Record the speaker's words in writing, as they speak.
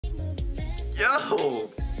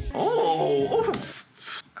Yo! Oh!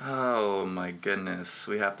 Oh my goodness.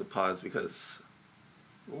 We have to pause because...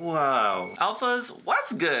 Wow. ALPHAZ,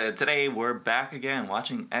 what's good? Today we're back again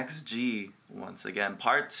watching XG once again.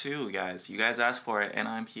 Part 2, guys. You guys asked for it and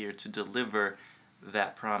I'm here to deliver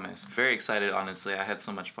that promise. Very excited, honestly. I had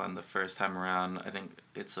so much fun the first time around. I think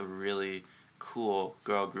it's a really cool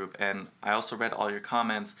girl group, and I also read all your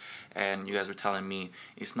comments and you guys were telling me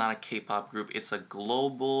it's not a K-pop group, it's a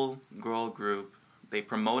global girl group. They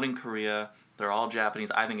promote in Korea. They're all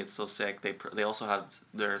Japanese. I think it's so sick. They also have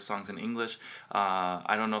their songs in English.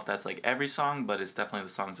 I don't know if that's like every song, but it's definitely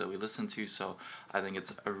the songs that we listen to, so I think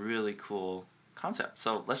it's a really cool concept.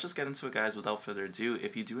 So let's just get into it, guys, without further ado.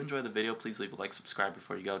 If you do enjoy the video, please leave a like, subscribe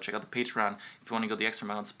before you go. Check out the Patreon if you want to go the extra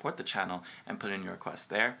mile and support the channel and put in your request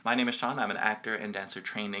there. My name is Sean. I'm an actor and dancer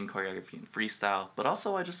trained in choreography and freestyle, but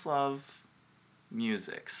also I just love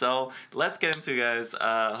music. So let's get into it, guys.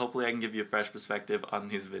 Hopefully I can give you a fresh perspective on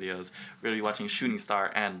these videos. We're going to be watching Shooting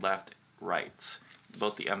Star and Left Right,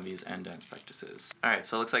 both the MVs and dance practices. Alright,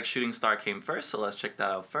 so it looks like Shooting Star came first, so let's check that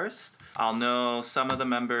out first. I'll know some of the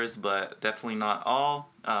members, but definitely not all.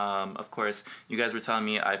 Of course, you guys were telling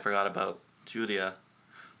me I forgot about JURIA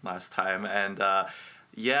last time, and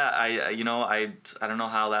yeah, I don't know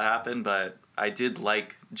how that happened, but I did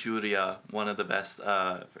like JURIA, one of the best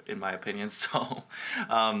in my opinion. So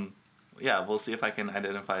yeah, we'll see if I can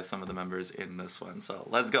identify some of the members in this one. So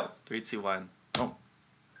let's go. 3, 2, 1. Boom.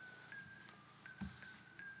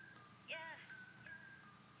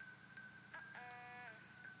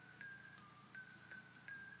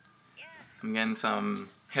 I'm getting some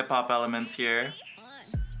hip-hop elements here.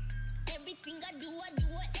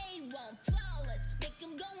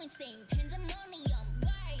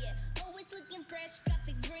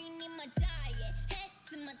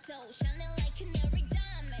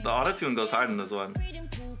 The auto-tune goes hard in this one.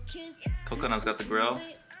 Cocona's got the grill.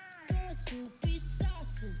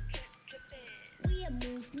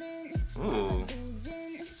 Ooh.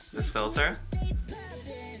 This filter.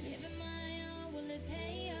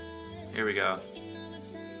 Here we go.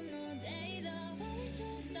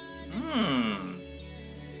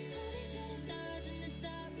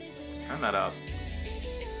 Turn that up.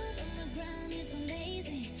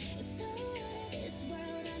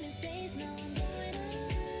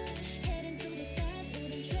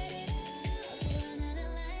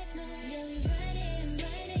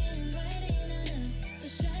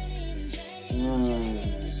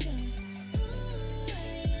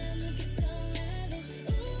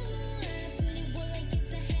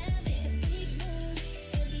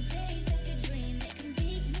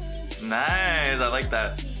 Nice, I like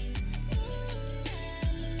that.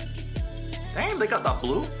 Dang, they got that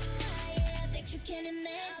blue.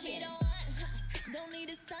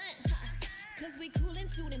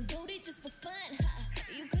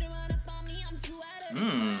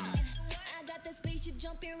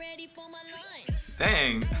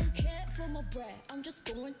 Dang.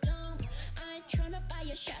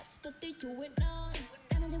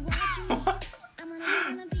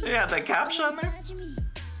 Yeah, that caption there.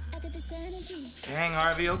 Dang,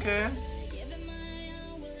 HARVEY, okay?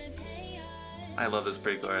 I love this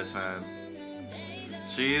pretty chorus, man.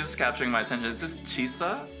 She's capturing my attention. Is this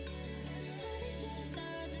CHISA?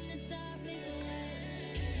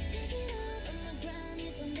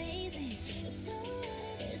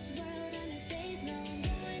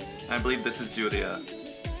 I believe this is JURIA.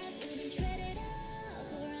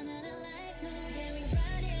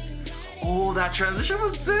 Oh, that transition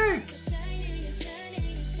was sick!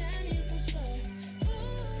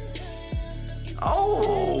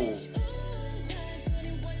 Oh!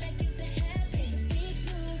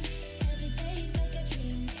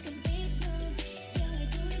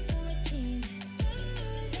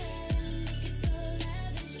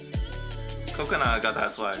 COCONA got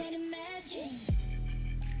that swag.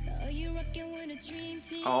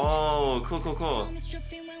 Oh, cool, cool, cool.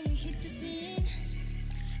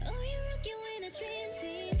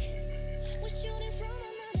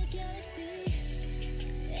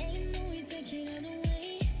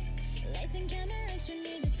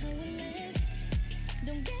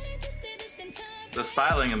 The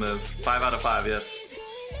styling in this, 5 out of 5, yes.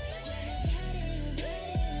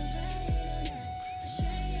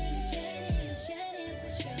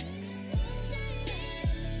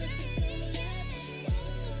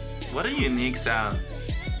 What a unique sound.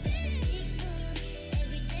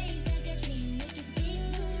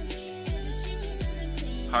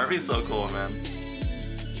 HARVEY's so cool, man.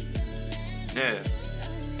 Yeah.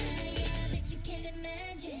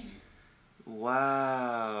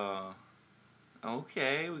 Wow.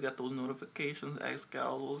 Okay, we got those notifications.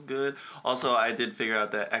 XGALX was good. Also, I did figure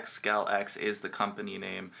out that XGALX is the company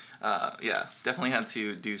name. Yeah, definitely had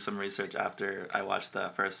to do some research after I watched the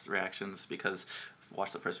first reactions because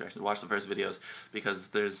watch the first videos because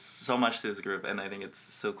there's so much to this group and I think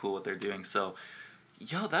it's so cool what they're doing. So,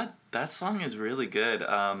 yo, that song is really good.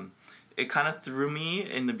 It kind of threw me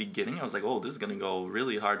in the beginning. I was like, oh, this is gonna go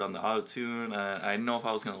really hard on the auto tune. I didn't know if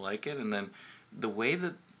I was gonna like it, and then the way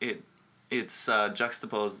that it's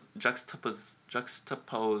juxtaposed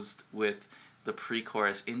with the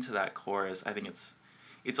pre-chorus into that chorus. I think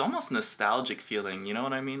it's almost nostalgic feeling, you know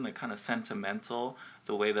what I mean? Like kind of sentimental,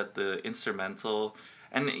 the way that the instrumental,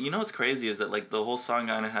 and you know what's crazy is that like the whole song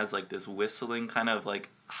kind of has like this whistling kind of like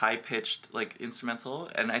high-pitched like instrumental,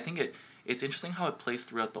 and I think it's interesting how it plays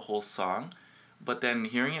throughout the whole song, but then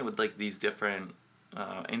hearing it with like these different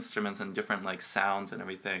instruments and different like sounds and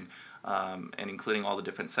everything, and including all the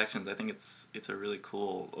different sections, I think it's a really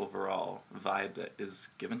cool overall vibe that is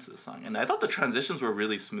given to the song. And I thought the transitions were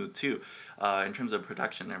really smooth too, in terms of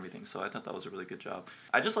production and everything, so I thought that was a really good job.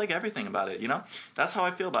 I just like everything about it, you know? That's how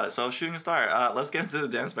I feel about it. So Shooting Star, let's get into the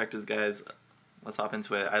dance practice, guys. Let's hop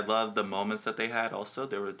into it. I love the moments that they had also.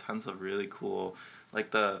 There were tons of really cool, like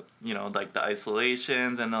the, you know, like the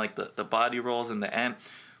isolations and like the body rolls in the end.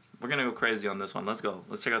 We're gonna go crazy on this one. Let's go.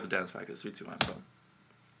 Let's check out the dance practice. 3, 2, 1, go.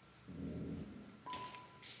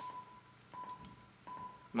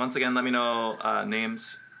 Once again, let me know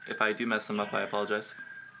names. If I do mess them up, I apologize.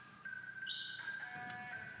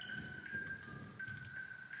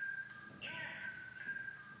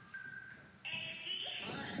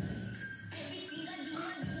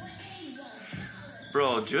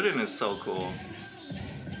 Bro, JURIN is so cool.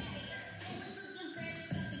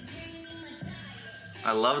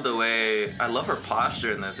 I love the way, I love her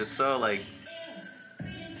posture in this. It's so like,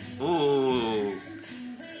 ooh.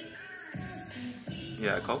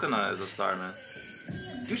 Yeah, COCONA is a star, man.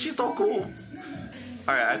 Dude, she's so cool.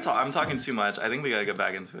 Alright, I'm talking too much. I think we gotta get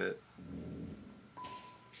back into it.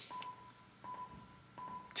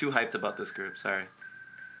 Too hyped about this group, sorry.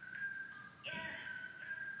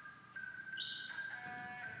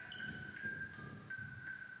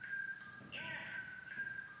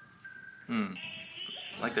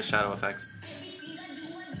 Like the shadow effects.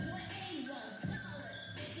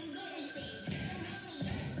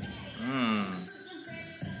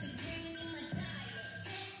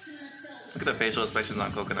 Look at the facial expressions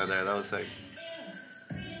on COCONA there, that was sick.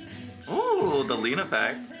 Ooh, the lean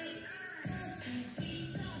effect.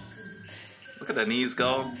 Look at the knees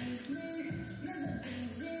go.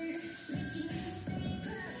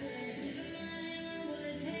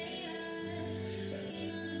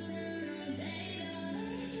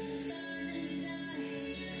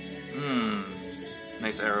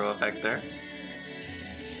 Nice arrow effect there.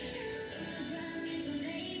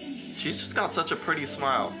 She's just got such a pretty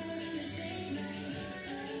smile.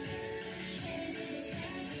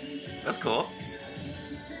 That's cool.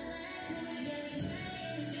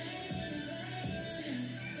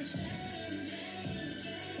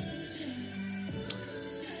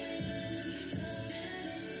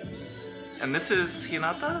 And this is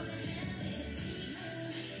HINATA?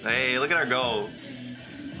 Hey, look at her go.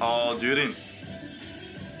 Oh, JURIN.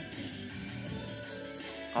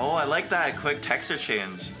 Oh, I like that quick texture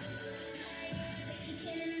change.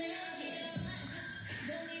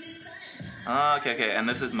 Oh, okay, and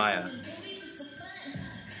this is Maya.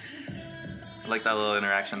 I like that little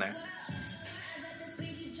interaction there.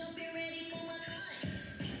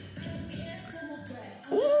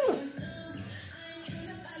 Ooh!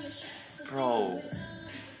 Bro.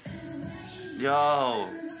 Yo.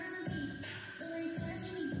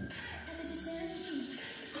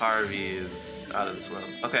 HARVEY is out of this world.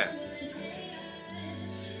 Okay.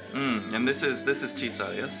 And this is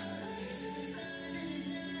CHISA, yes?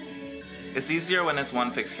 It's easier when it's one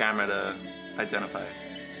fixed camera to identify.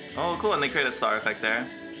 Oh, cool, and they create a star effect there.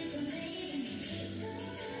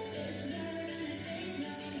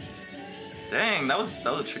 Dang, that was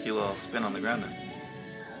a tricky little spin on the ground there.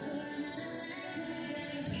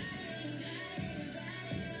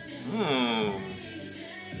 Ooh.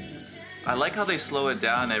 I like how they slow it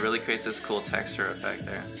down. It really creates this cool texture effect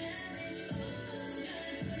there.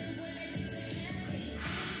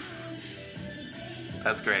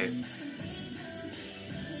 That's great.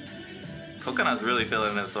 COCONA's really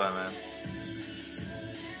feeling this one, man.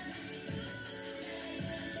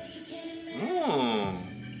 Ooh.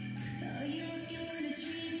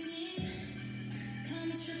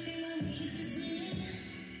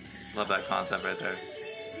 Love that concept right there.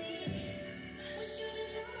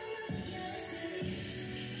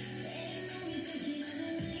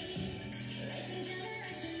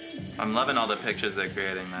 I'm loving all the pictures they're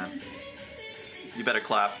creating, man. You better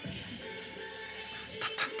clap.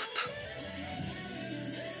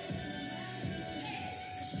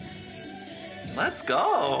 Let's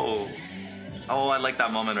go! Oh, I like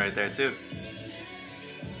that moment right there too.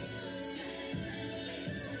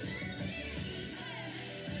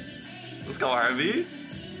 Let's go, Harvey.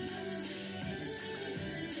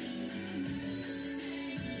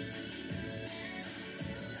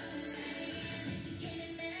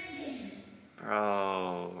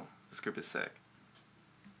 Bro, this group is sick.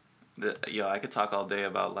 Yo, I could talk all day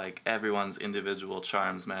about like everyone's individual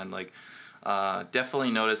charms, man. Like,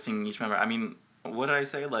 definitely noticing each member. I mean, what did I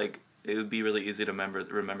say? Like, it would be really easy to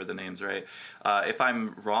remember the names, right? If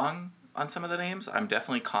I'm wrong on some of the names, I'm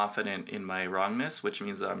definitely confident in my wrongness, which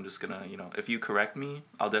means that I'm just gonna, you know, if you correct me,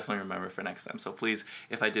 I'll definitely remember for next time. So please,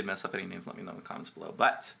 if I did mess up any names, let me know in the comments below.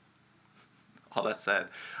 But all that said,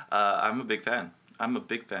 I'm a big fan. I'm a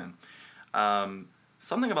big fan.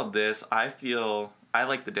 Something about this, I feel I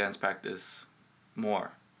like the dance practice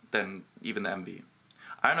more than even the MV.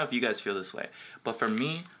 I don't know if you guys feel this way, but for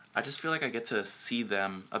me, I just feel like I get to see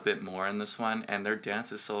them a bit more in this one, and their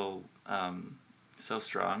dance is so so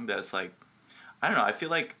strong that it's like, I don't know, I feel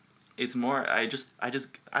like it's more, I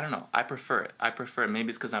don't know, I prefer it. I prefer it. Maybe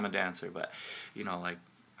it's because I'm a dancer, but you know, like,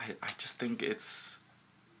 I just think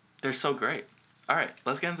they're so great. All right,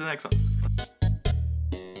 let's get into the next one.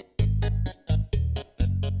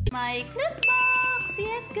 My clip box,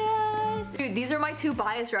 yes guys. Dude, these are my 2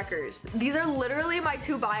 bias records. These are literally my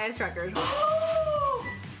 2 bias records.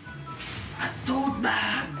 I told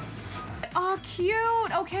that. Oh,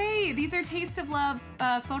 cute. Okay, these are Taste of Love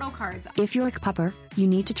photo cards. If you're a Kpopper, you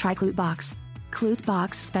need to try Kpopseatin.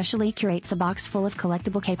 Kpopseatin specially curates a box full of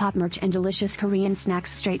collectible K-pop merch and delicious Korean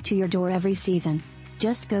snacks straight to your door every season.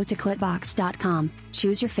 Just go to kpopseatin.com,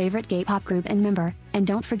 choose your favorite K-pop group and member, and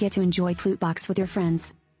don't forget to enjoy Kpopseatin with your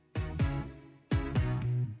friends.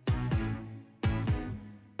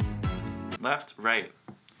 Left, right.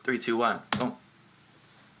 3, 2, 1. Boom.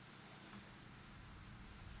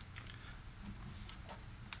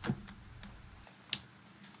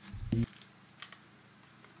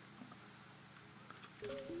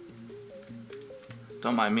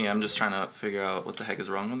 Don't mind me, I'm just trying to figure out what the heck is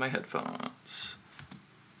wrong with my headphones.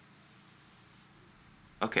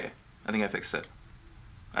 Okay, I think I fixed it.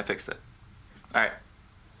 I fixed it. Alright.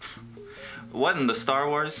 What in the Star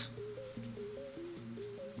Wars?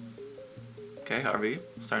 Okay, Harvey,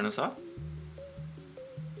 starting us off.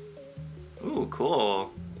 Ooh,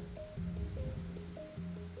 cool.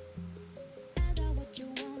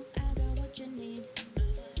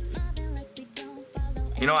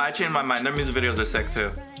 You know what, I changed my mind. Their music videos are sick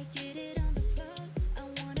too.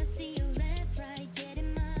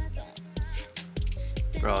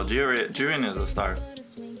 Bro, JURIN is a star.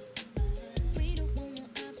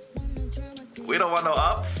 We don't want no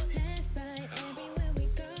ups?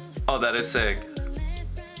 Oh, that is sick.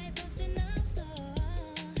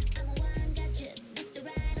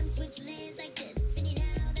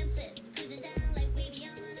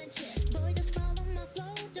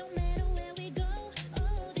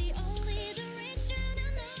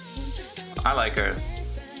 I like her.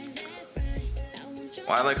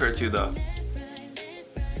 Well, I like her too though.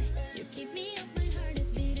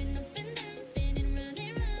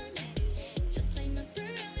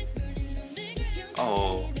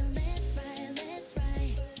 Oh.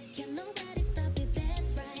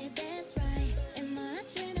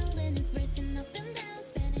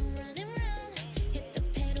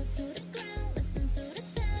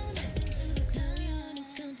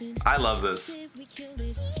 I love this.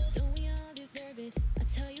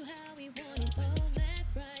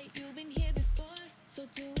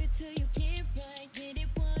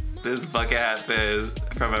 This bucket hat fizz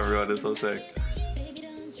from everyone is so sick.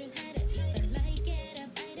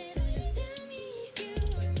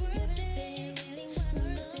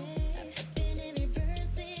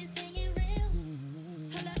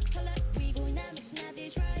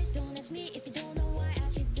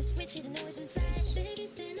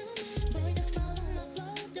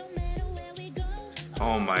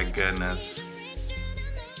 Oh my goodness.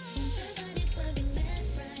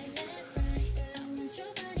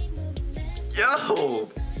 Yo!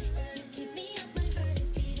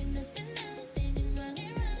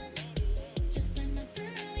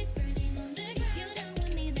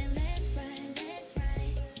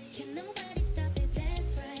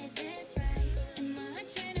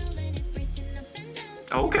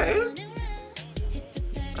 Okay.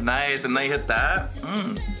 Nice, and they hit that.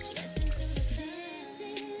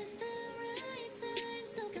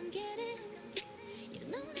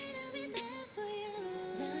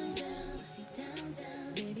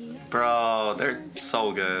 Bro, they're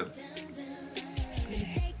so good.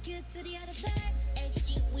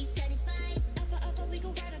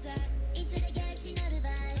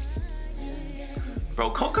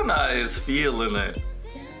 Bro, COCONA is feeling it.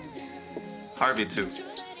 HARVEY too.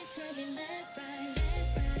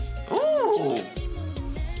 Ooh!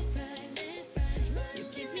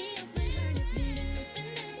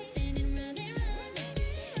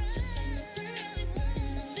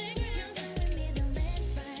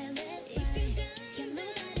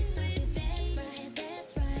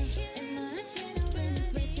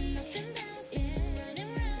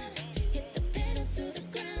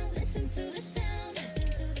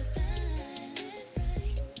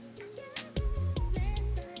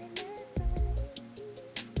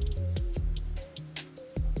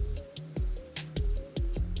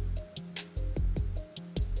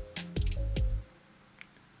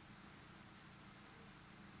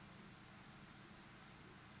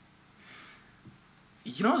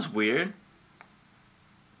 You know what's weird?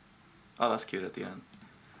 Oh, that's cute at the end.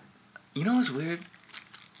 You know what's weird?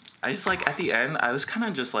 I just like, at the end, I was kind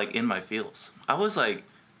of just like in my feels. I was like,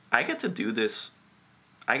 I get to do this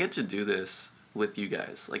with you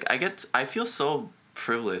guys. Like, I feel so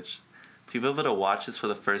privileged to be able to watch this for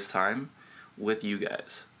the first time with you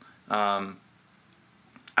guys. I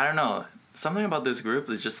don't know, something about this group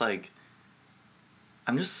is just like,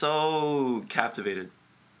 I'm just so captivated.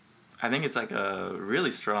 I think it's like a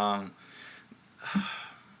really strong,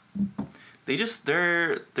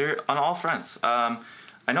 they're on all fronts. I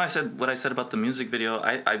know I said what I said about the music video.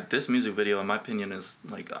 This music video, in my opinion, is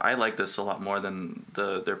like, I like this a lot more than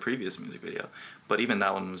their previous music video. But even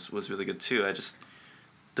that one was really good too.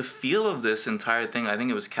 The feel of this entire thing, I think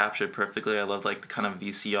it was captured perfectly. I loved like the kind of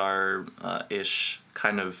VCR-ish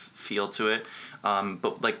kind of feel to it.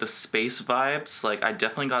 But like the space vibes, like I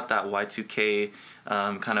definitely got that Y2K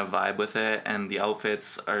kind of vibe with it, and the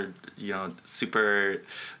outfits are, you know, super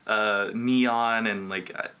neon and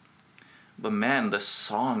like, but man, the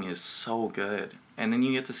song is so good. And then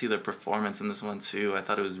you get to see the performance in this one too. I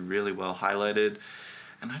thought it was really well highlighted,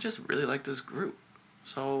 and I just really like this group.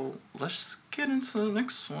 So let's get into the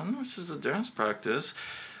next one, which is a dance practice.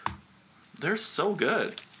 They're so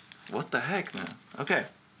good. What the heck, man? Okay.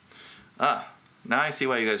 Now I see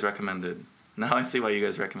why you guys recommended. Now I see why you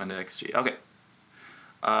guys recommended XG. Okay.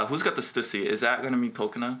 Who's got the Stussy? Is that gonna be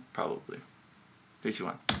COCONA? Probably. 3, 2,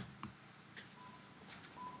 1.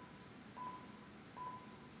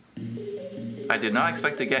 I did not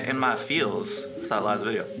expect to get in my feels for that last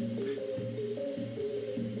video.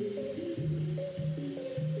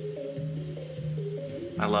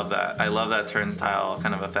 I love that. I love that turntile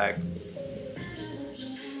kind of effect.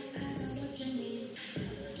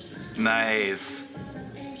 Nice.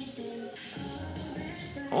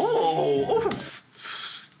 Oh!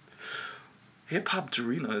 Hip Hop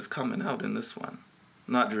JURINA is coming out in this one.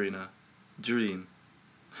 Not JURINA. JURIN.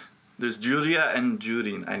 There's JURIA and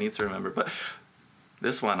JURIN. I need to remember, but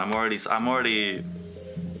this one, I'm already. This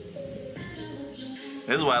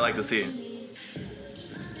is what I like to see.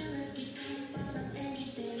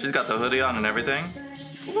 She's got the hoodie on and everything.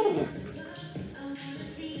 Ooh.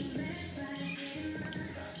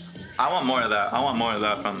 I want more of that. I want more of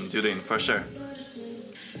that from JURIN, for sure.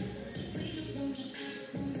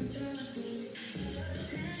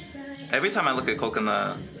 Every time I look at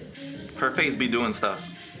COCONA, her face be doing stuff.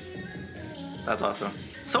 That's awesome.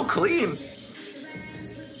 So clean!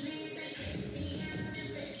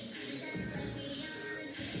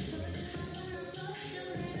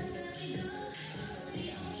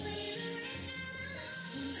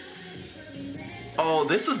 Oh,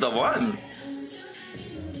 this is the one!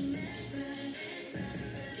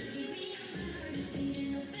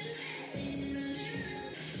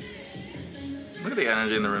 Look at the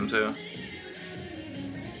energy in the room too.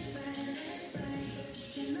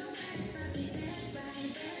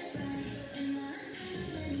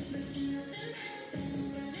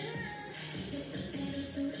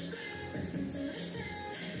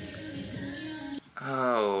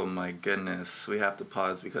 Oh my goodness, we have to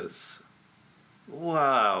pause because,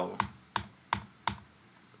 wow.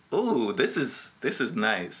 Ooh, this is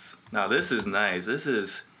nice. Now this is nice. This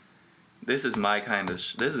is my kind of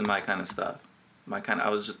stuff.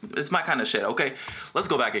 It's my kind of shit. Okay, let's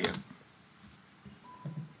go back again.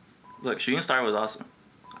 Look, Shooting Star was awesome.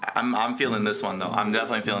 I'm feeling this one though. I'm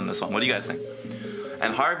definitely feeling this one. What do you guys think?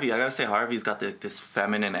 And HARVEY, I gotta say, HARVEY's got this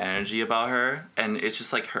feminine energy about her, and it's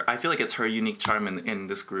just like her. I feel like it's her unique charm in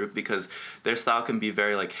this group, because their style can be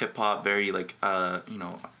very like hip hop, very like you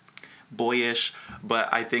know, boyish.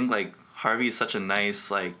 But I think like HARVEY is such a nice,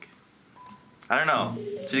 like, I don't know.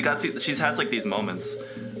 She has like these moments.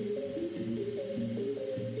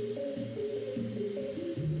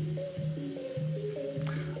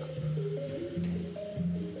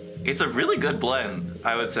 It's a really good blend,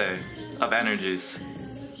 I would say, of energies.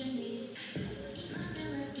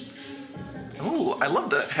 Ooh, I love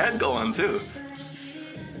the head going too.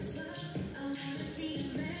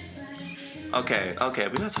 Okay, we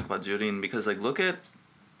gotta talk about JURIN because like look at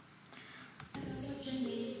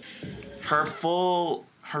her full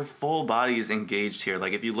body is engaged here.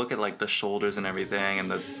 Like if you look at like the shoulders and everything and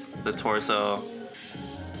the torso.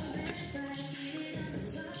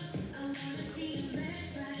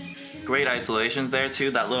 Great isolations there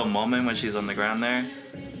too, that little moment when she's on the ground there.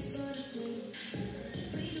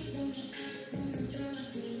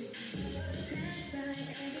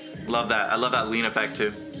 Love that. I love that lean effect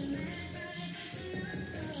too.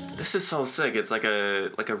 This is so sick. It's like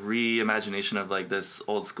a reimagination of like this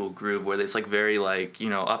old school groove where it's like very like, you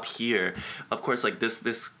know, up here. Of course, like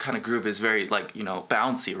this kind of groove is very like, you know,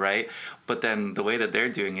 bouncy, right? But then the way that they're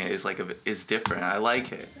doing it is like is different. I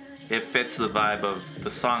like it. It fits the vibe of the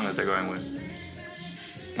song that they're going with.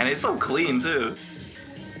 And it's so clean too.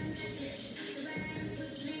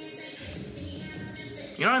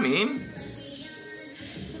 You know what I mean?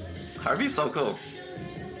 HARVEY's so cool.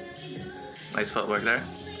 Nice footwork there.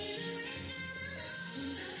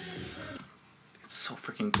 It's so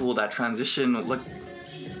freaking cool, that transition. Look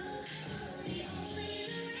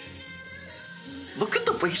at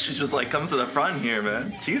the way she just like comes to the front here, man.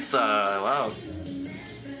 CHISA, wow.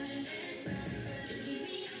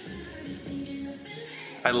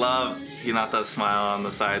 I love HINATA's smile on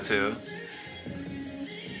the side too.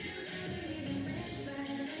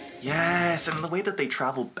 Yes, and the way that they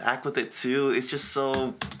travel back with it too, it's just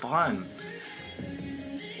so fun.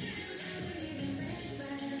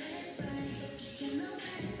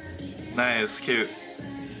 Nice, cute.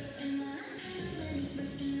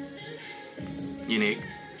 Unique.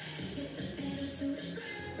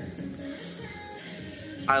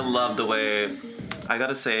 I love the way, I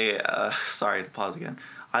gotta say, sorry to pause again.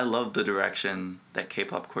 I love the direction that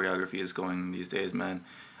K-pop choreography is going these days, man.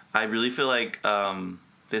 I really feel like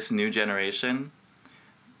this new generation,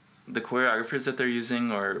 the choreographers that they're using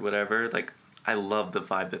or whatever, like I love the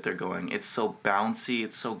vibe that they're going. It's so bouncy,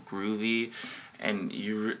 it's so groovy, and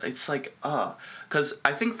it's like because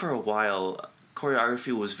I think for a while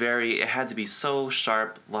choreography was it had to be so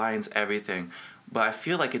sharp, lines, everything, but I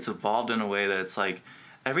feel like it's evolved in a way that it's like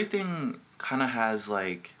everything kind of has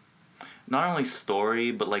like not only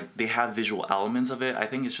story, but like they have visual elements of it. I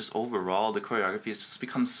think it's just overall the choreography has just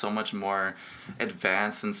become so much more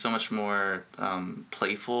advanced and so much more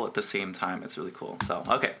playful at the same time. It's really cool. So,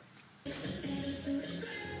 okay.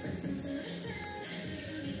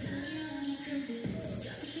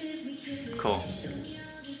 Cool.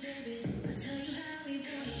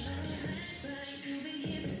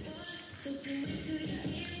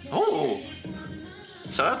 Oh!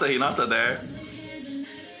 Shout out to HINATA there.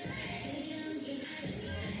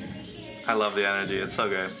 I love the energy, it's so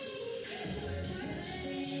great.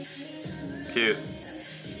 Cute.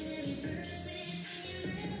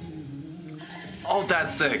 Oh,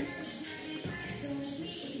 that's sick.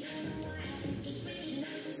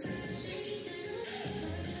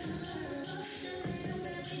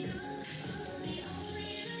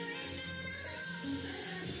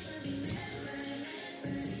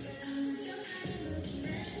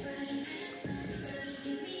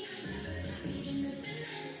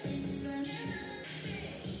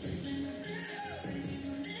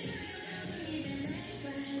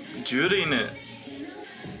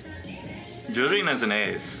 JURIN is an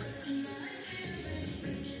ace.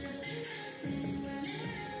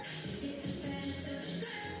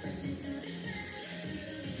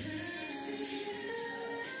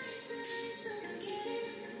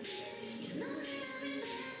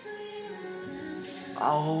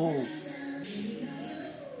 Oh.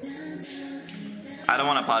 I don't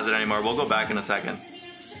want to pause it anymore. We'll go back in a second.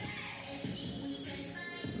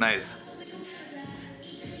 Nice.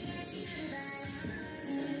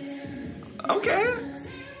 Okay.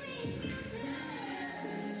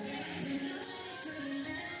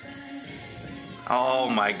 Oh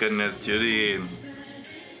my goodness, JURIN.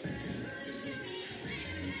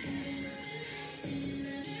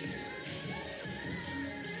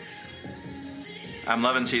 I'm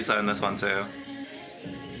loving CHISA in this one too.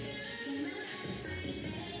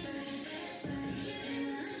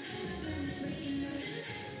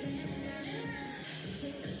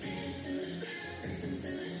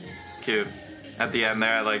 Cute. At the end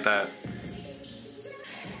there, I like that.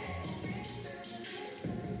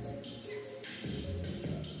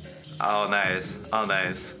 Oh, nice. Oh,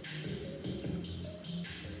 nice.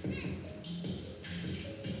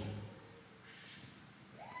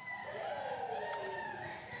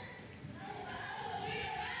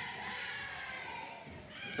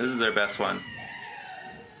 This is their best one.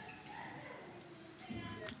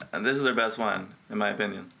 And this is their best one, in my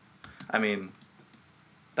opinion. I mean,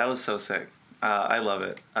 that was so sick. I love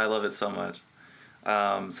it. I love it so much.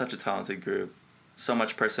 Such a talented group. So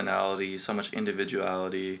much personality, so much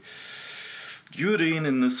individuality. JURIN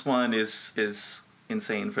in this one is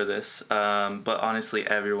insane for this. But honestly,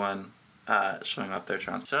 everyone showing off their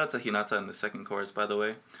charms. Shout out to HINATA in the second chorus, by the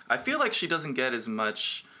way. I feel like she doesn't get as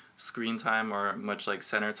much screen time or much like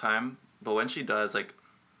center time, but when she does, like,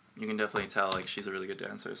 you can definitely tell like she's a really good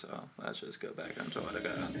dancer. So let's just go back into what I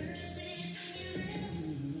got.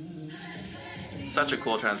 Such a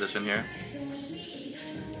cool transition here.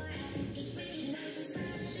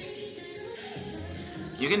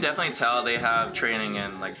 You can definitely tell they have training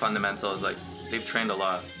in like fundamentals, like they've trained a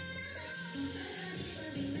lot.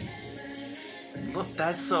 Look,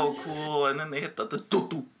 that's so cool. And then they hit the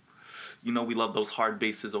tutu. You know we love those hard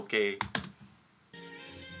basses, okay?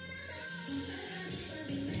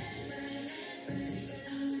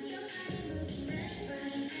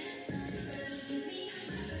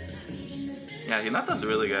 Yeah, Hinata's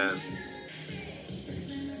really good.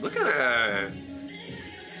 Look at her.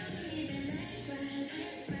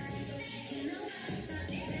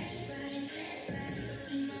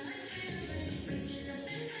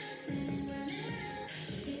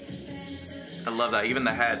 I love that, even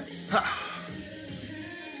the head.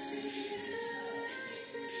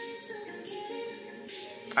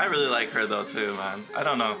 I really like her though too, man. I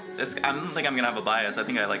don't know. I don't think I'm gonna have a bias. I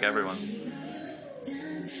think I like everyone.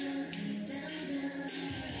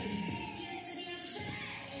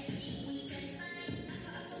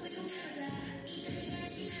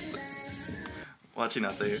 Watching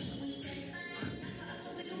out there.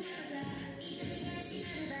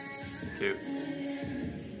 Cute.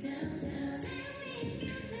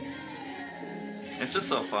 It's just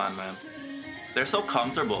so fun, man. They're so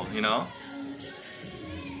comfortable, you know?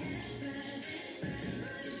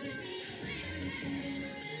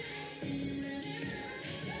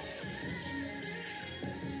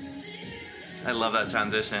 I love that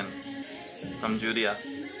transition from JURIA.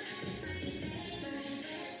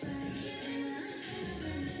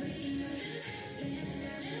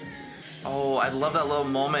 Oh, I love that little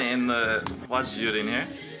moment in the... Watch JURIN here.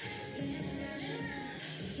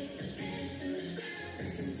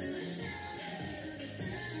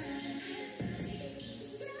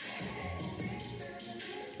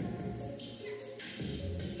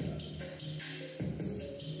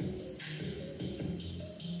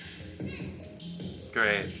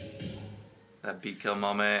 Great. That beat kill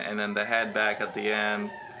moment, and then the head back at the end.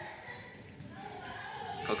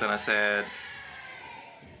 COCONA said,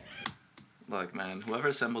 look man, whoever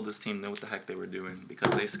assembled this team knew what the heck they were doing,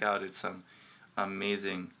 because they scouted some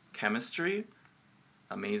amazing chemistry,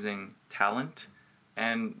 amazing talent,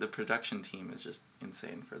 and the production team is just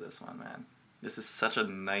insane for this one, man. This is such a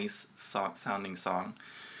nice sounding song.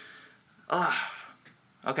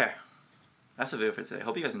 Okay. That's the video for today.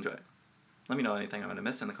 Hope you guys enjoyed. Let me know anything I'm going to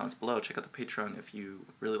miss in the comments below. Check out the Patreon if you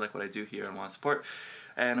really like what I do here and want to support.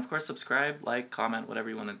 And of course, subscribe, like, comment, whatever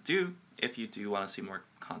you want to do if you do want to see more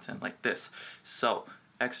content like this. So,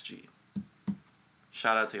 XG.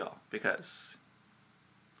 Shout out to y'all, because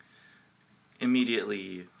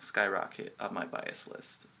immediately skyrocket up my bias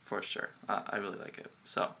list for sure. I really like it.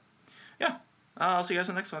 So, yeah. I'll see you guys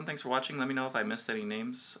in the next one. Thanks for watching. Let me know if I missed any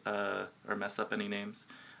names or messed up any names.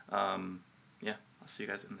 Yeah, I'll see you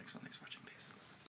guys in the next one. Thanks for watching.